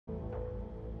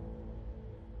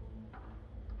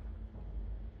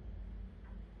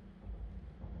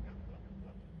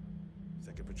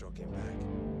Second patrol came back.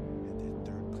 Had their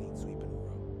third clean sweep in a row.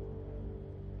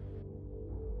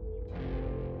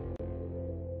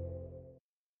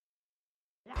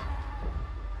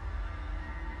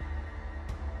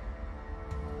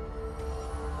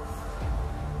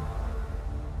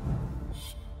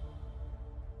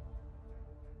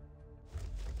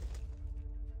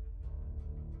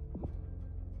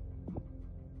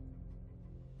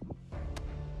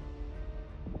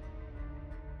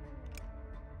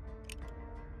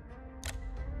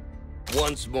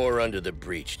 Once more under the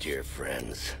breach, dear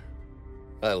friends.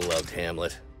 I loved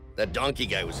Hamlet. That donkey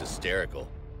guy was hysterical.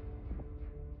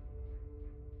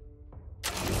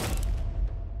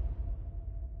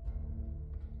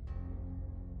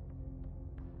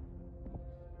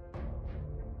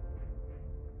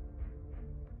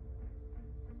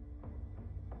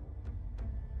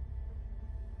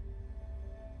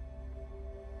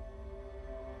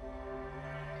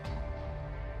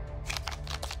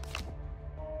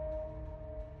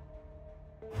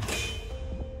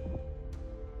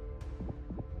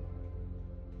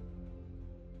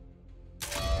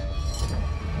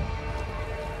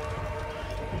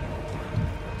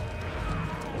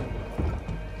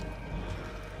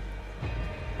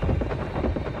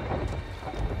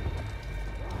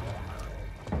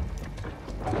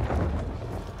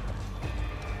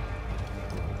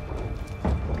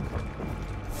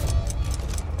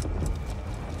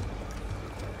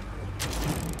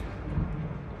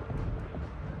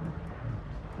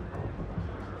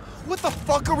 What the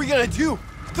fuck are we gonna do?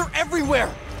 They're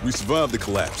everywhere! We survived the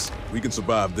collapse. We can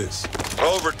survive this.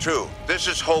 Rover 2, this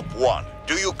is Hope 1.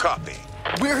 Do you copy?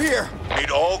 We're here!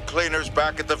 Need all cleaners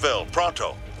back at the Ville.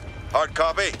 Pronto. Hard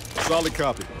copy? Solid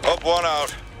copy. Hope 1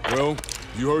 out. Well,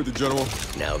 you heard the general.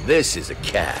 Now this is a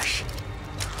cache.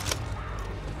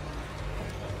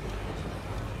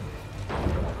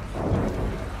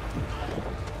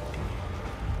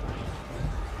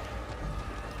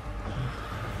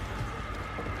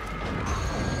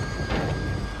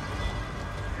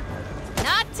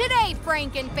 Not today,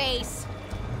 Frankenface!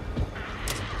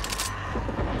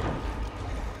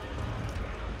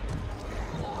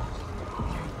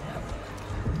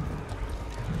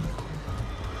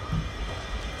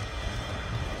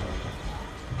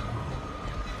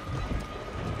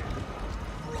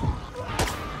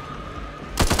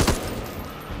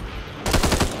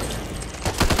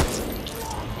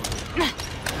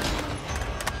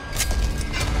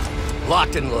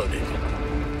 Locked and loaded.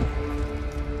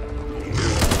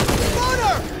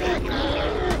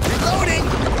 Reloading!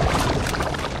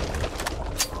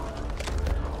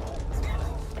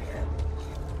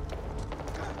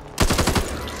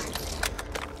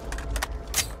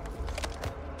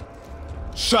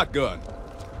 Shotgun.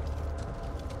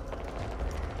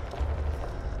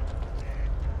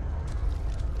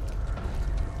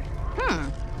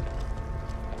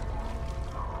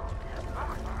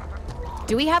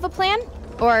 Do we have a plan?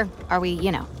 Or are we,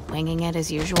 winging it as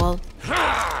usual?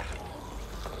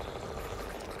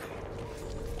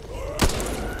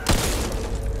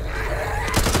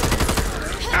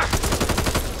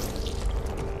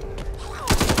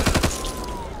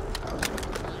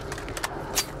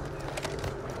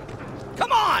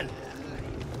 Come on!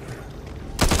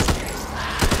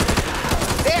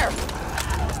 There!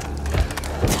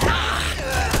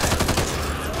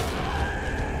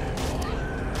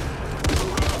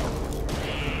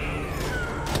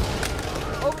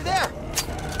 Over there!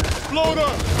 Load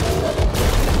up!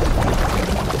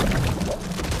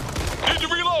 Need to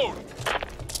reload!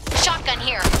 Shotgun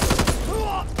here.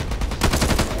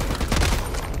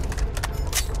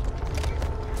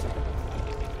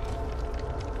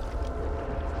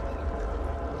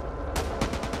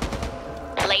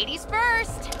 Ladies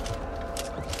first.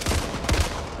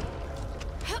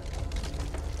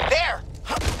 There!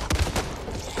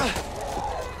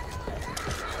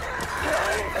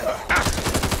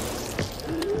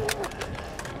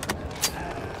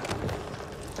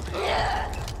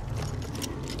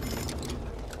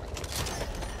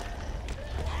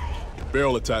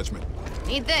 Barrel attachment.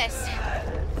 Need this.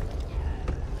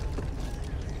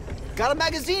 Got a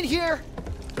magazine here!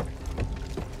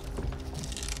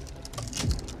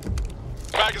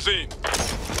 Magazine.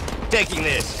 Taking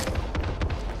this.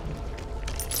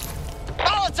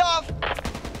 Molotov!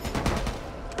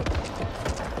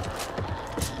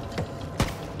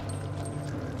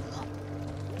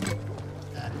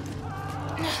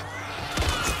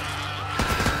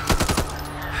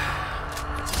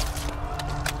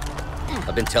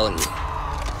 I've been telling you.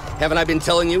 Haven't I been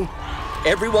telling you?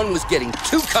 Everyone was getting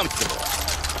too comfortable.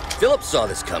 Philip saw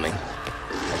this coming.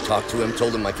 I talked to him,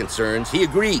 told him my concerns. He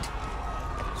agreed.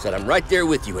 Said, I'm right there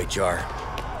with you, HR.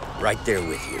 Right there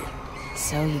with you.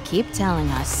 So you keep telling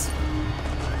us.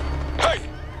 Hey!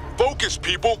 Focus,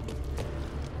 people!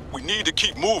 We need to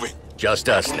keep moving. Just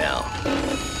us now.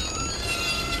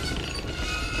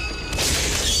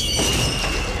 Seize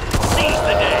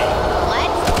the day!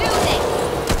 Let's do this!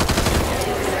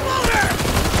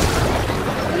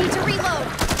 We need to reload.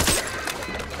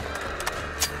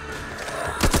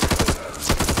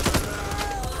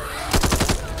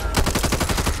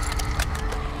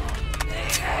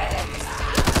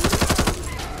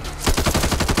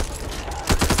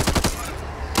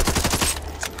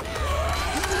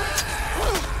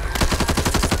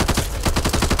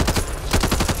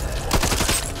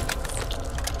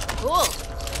 Cool.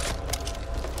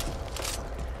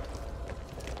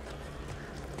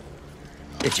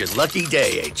 It's your lucky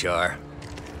day, HR.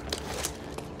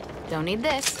 Don't need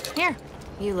this. Here.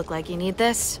 You look like you need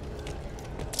this.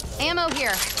 Ammo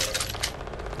here.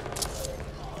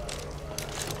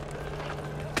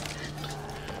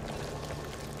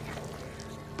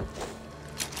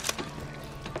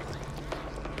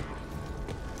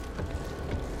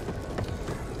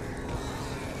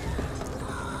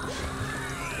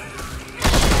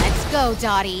 Let's go,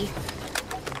 Dottie.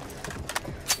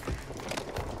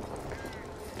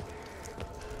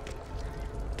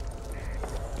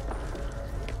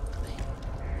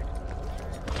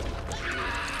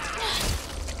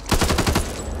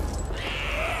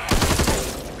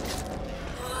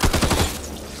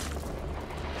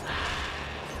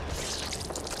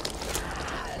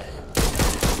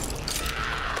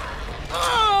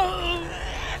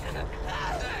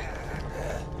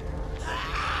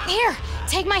 Here,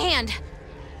 take my hand.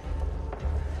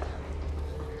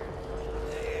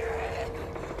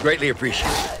 Greatly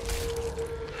appreciated.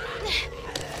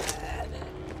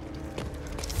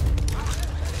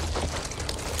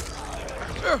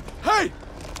 Hey!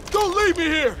 Don't leave me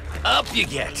here! Up you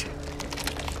get.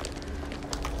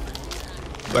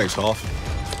 Thanks, Hoff.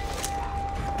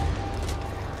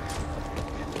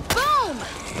 Boom!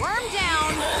 Worm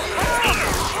down.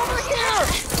 Over here!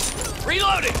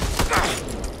 Reloading!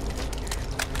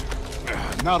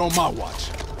 Not on my watch.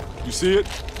 You see it?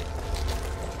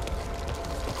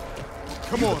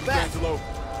 Come on, Angelo.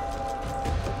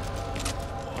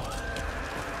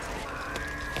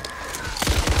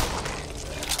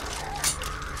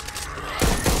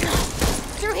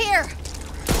 Through here.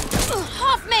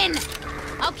 Hoffman!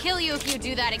 I'll kill you if you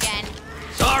do that again.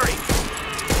 Sorry!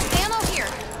 Ammo here.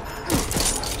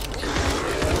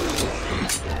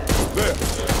 There.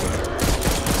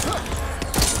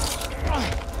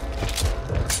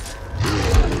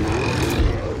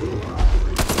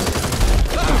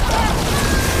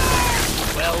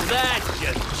 Well, that's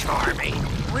just charming.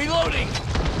 Reloading!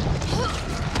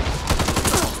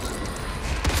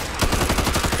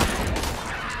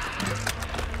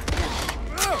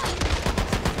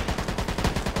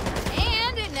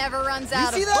 And it never runs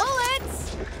out of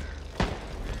bullets.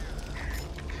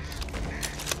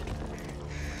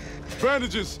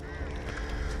 Bandages.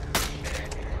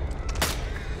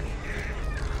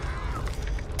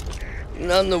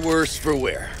 None the worse for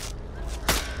wear.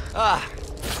 Ah.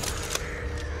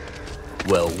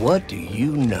 Well, what do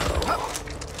you know?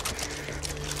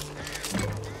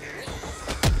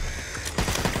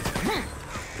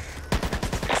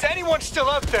 Is anyone still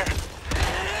out there?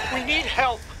 We need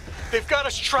help. They've got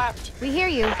us trapped. We hear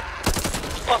you.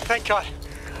 Oh, thank God.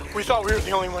 We thought we were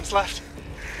the only ones left.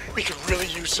 We could really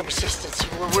use some assistance.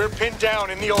 We're pinned down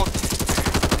in the old...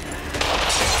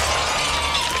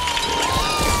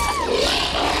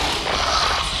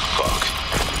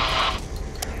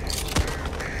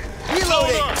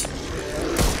 Reloading!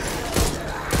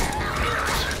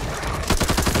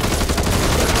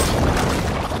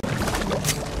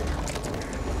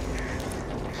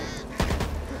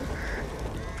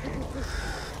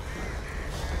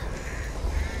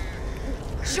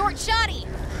 Short shotty.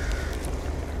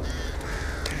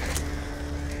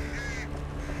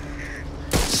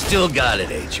 Still got it,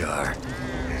 HR.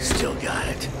 Still got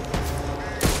it.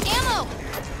 Ammo.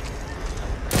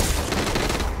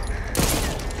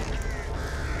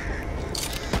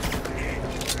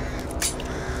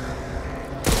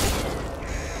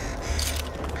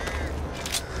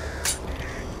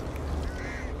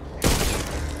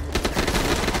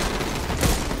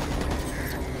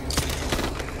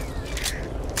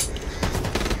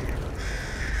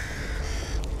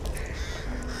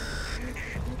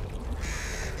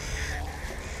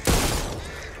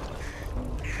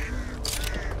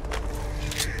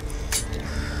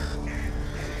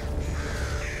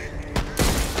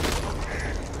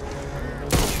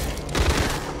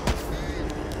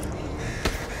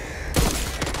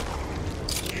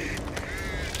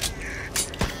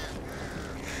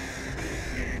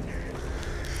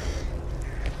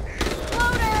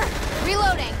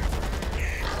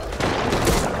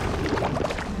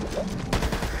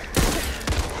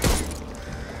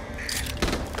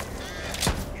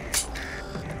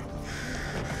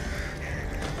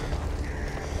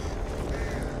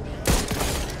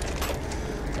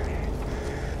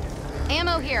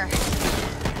 Ammo here.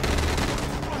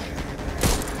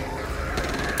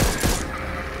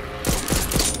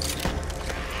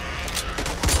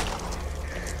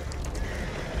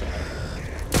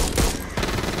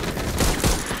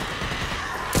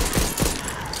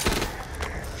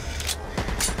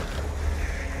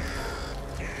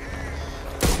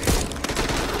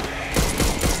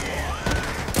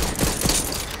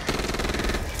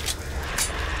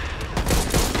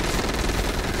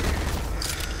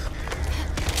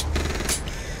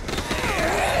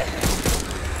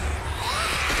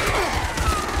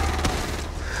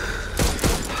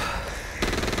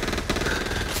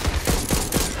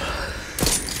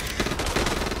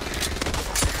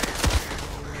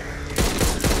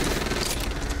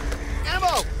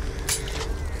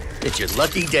 It's your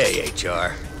lucky day,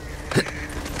 HR.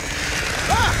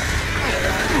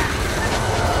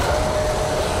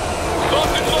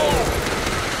 Lock and load!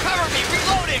 Cover me,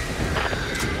 reloading!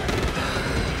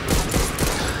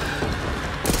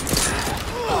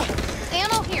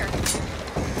 Ammo here.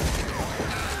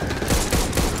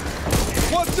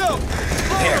 What's up?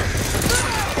 Here.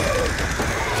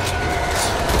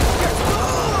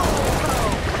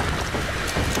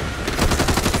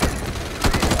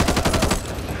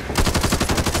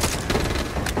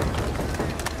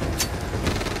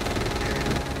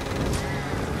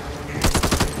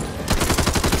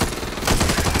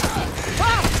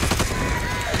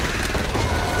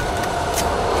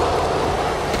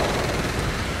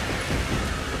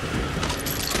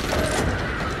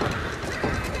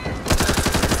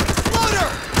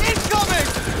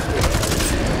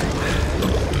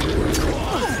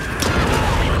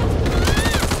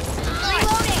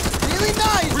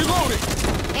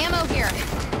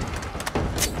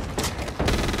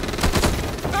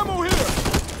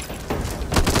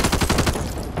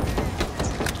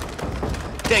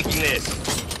 Taking this.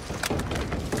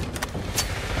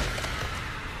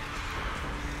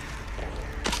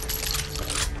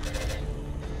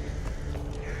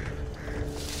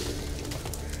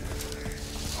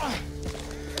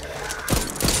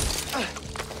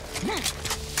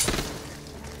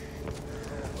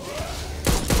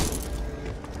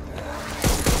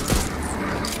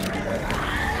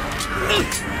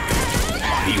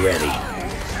 Be ready.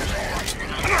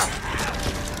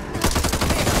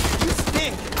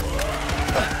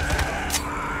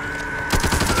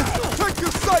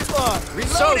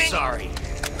 So sorry.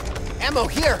 Ammo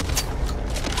here.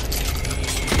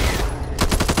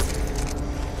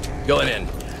 Going in.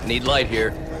 Need light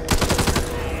here.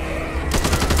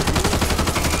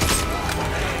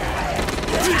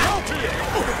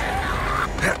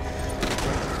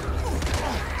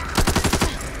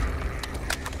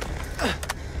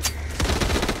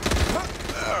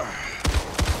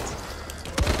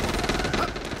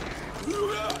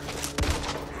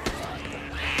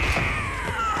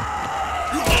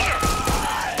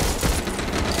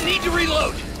 Need to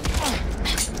reload.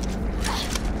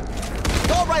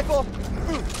 Assault rifle.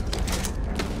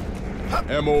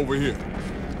 Ammo over here.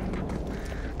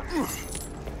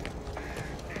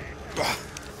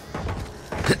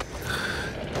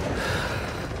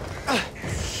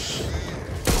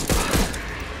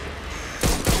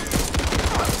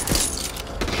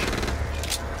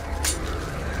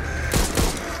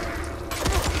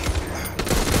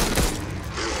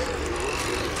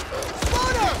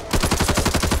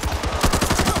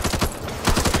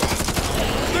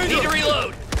 Need to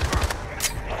reload.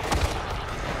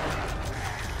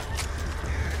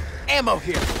 Ammo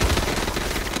here.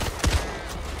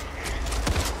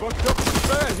 Fucked up pretty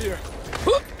bad here.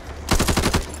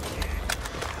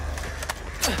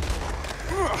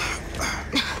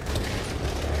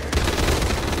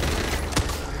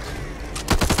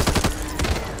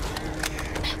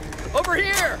 Over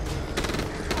here.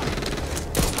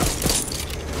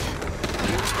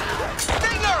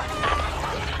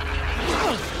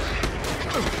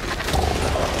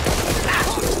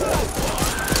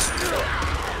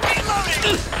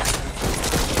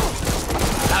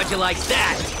 How'd you like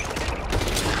that?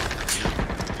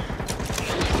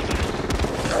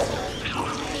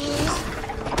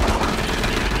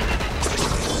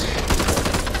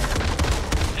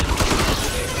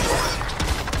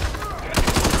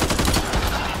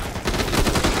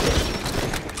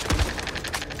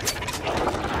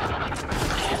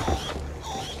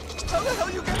 How the hell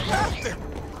you get past it?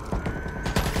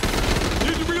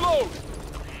 Need to reload.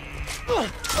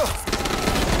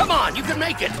 Come on, you can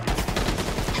make it.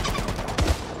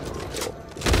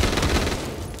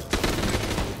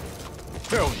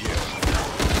 Hell yeah.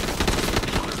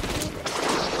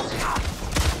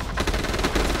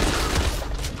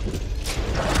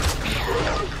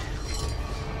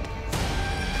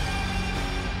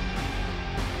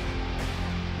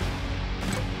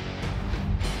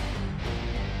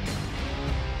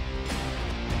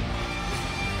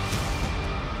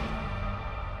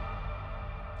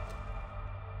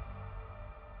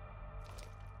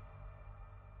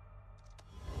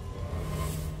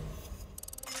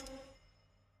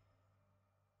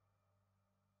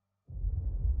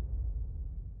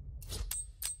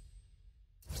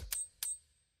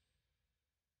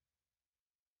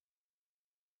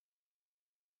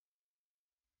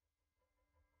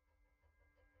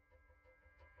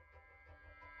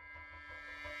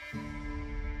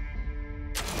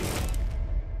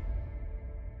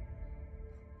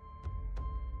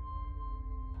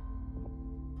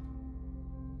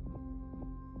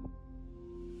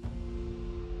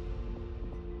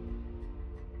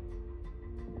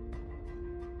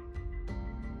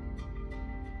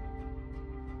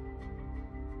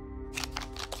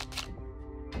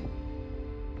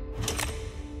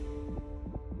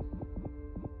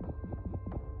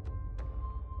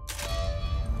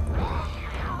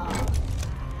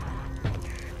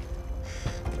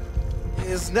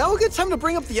 Is now a good time to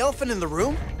bring up the elephant in the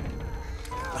room?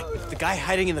 Like the guy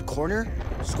hiding in the corner,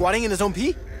 squatting in his own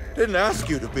pee? Didn't ask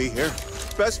you to be here.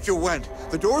 Best you went.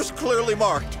 The door's clearly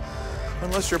marked.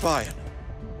 Unless you're buying.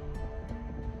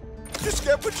 Just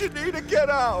get what you need and get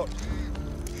out.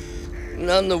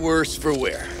 None the worse for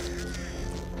wear.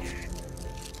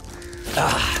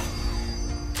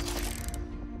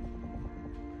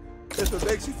 If it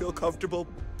makes you feel comfortable,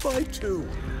 buy two.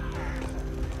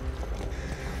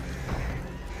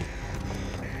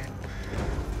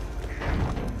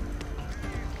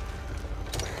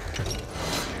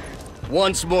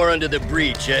 Once more under the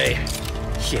breach, eh?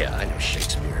 Yeah, I know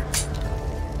Shakespeare.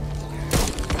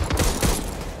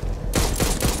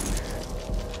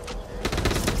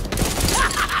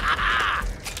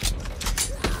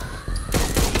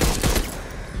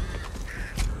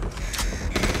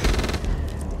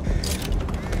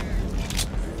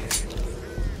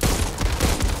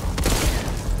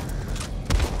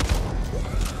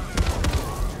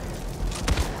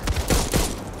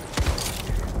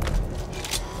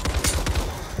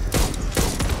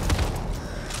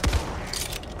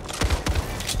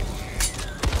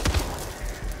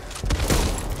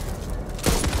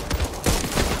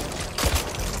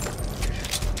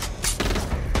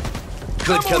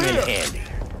 Could come in handy.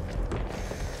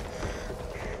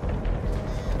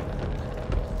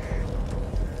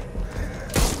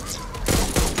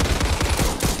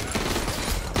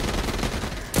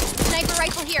 Sniper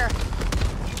rifle here.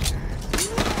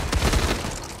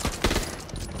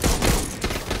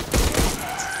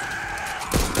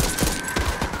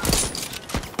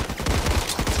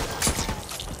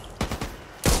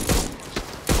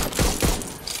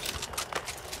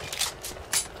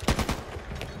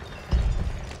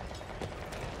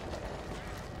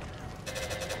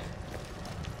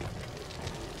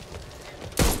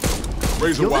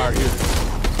 Razor wire here.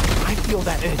 I feel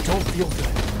that and it don't feel good.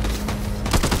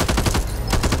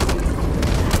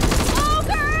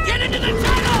 Smoker! Get into the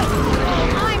tunnel!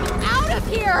 I'm out of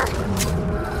here!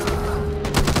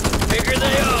 Bigger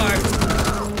they are.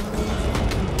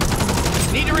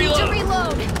 Need to reload. To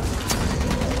reload.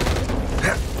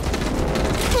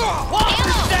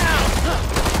 Walker's down!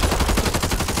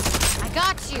 I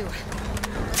got you.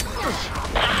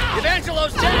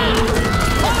 Evangelo's down!